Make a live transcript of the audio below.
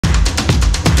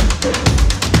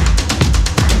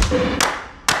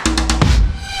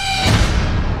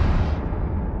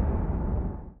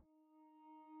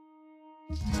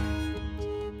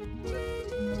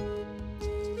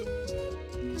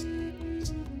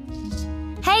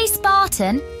Hey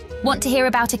Spartan! Want to hear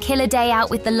about a killer day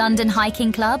out with the London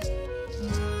Hiking Club?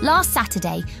 Last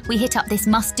Saturday, we hit up this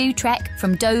must-do trek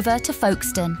from Dover to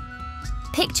Folkestone.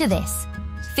 Picture this,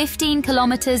 15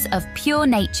 kilometres of pure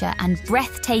nature and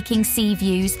breathtaking sea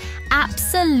views,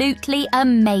 absolutely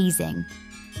amazing.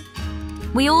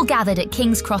 We all gathered at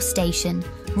King's Cross Station,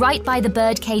 right by the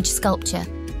birdcage sculpture.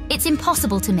 It's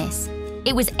impossible to miss.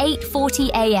 It was 8:40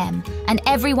 a.m. and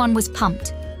everyone was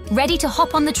pumped, ready to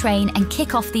hop on the train and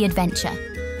kick off the adventure.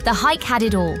 The hike had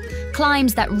it all,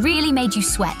 climbs that really made you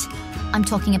sweat. I'm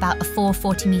talking about a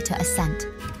 440-metre ascent.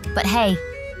 But hey,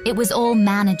 it was all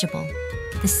manageable.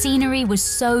 The scenery was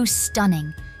so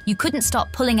stunning, you couldn't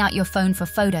stop pulling out your phone for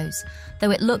photos,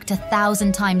 though it looked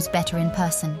 1,000 times better in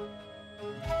person.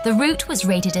 The route was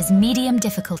rated as medium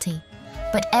difficulty,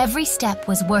 but every step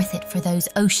was worth it for those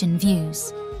ocean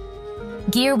views.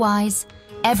 Gear-wise,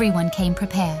 everyone came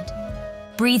prepared.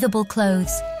 Breathable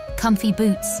clothes, comfy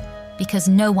boots, because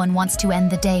no one wants to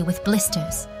end the day with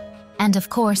blisters. And of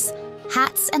course,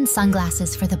 hats and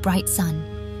sunglasses for the bright sun.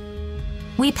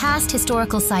 We passed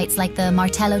historical sites like the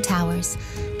Martello Towers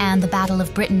and the Battle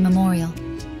of Britain Memorial,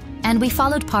 and we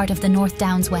followed part of the North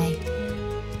Downs Way.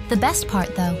 The best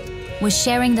part, though, was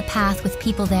sharing the path with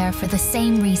people there for the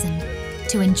same reason,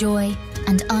 to enjoy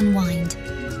and unwind.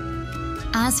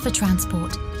 As for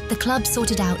transport, the club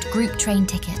sorted out group train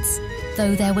tickets,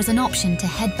 though there was an option to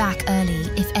head back early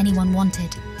if anyone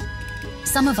wanted.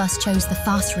 Some of us chose the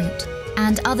fast route,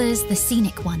 and others the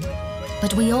scenic one,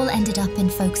 but we all ended up in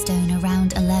Folkestone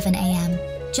around 11 a.m.,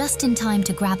 just in time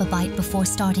to grab a bite before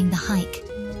starting the hike.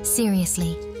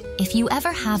 Seriously, if you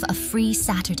ever have a free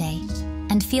Saturday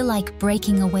and feel like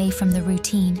breaking away from the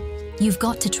routine, you've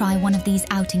got to try one of these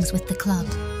outings with the club.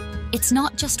 It's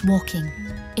not just walking,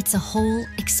 it's a whole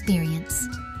experience.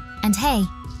 And hey,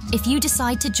 if you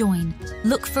decide to join,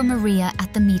 look for Maria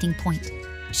at the meeting point.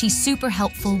 She's super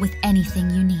helpful with anything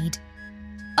you need.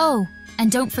 Oh,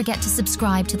 and don't forget to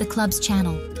subscribe to the club's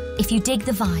channel if you dig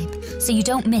the vibe, so you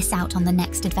don't miss out on the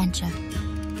next adventure.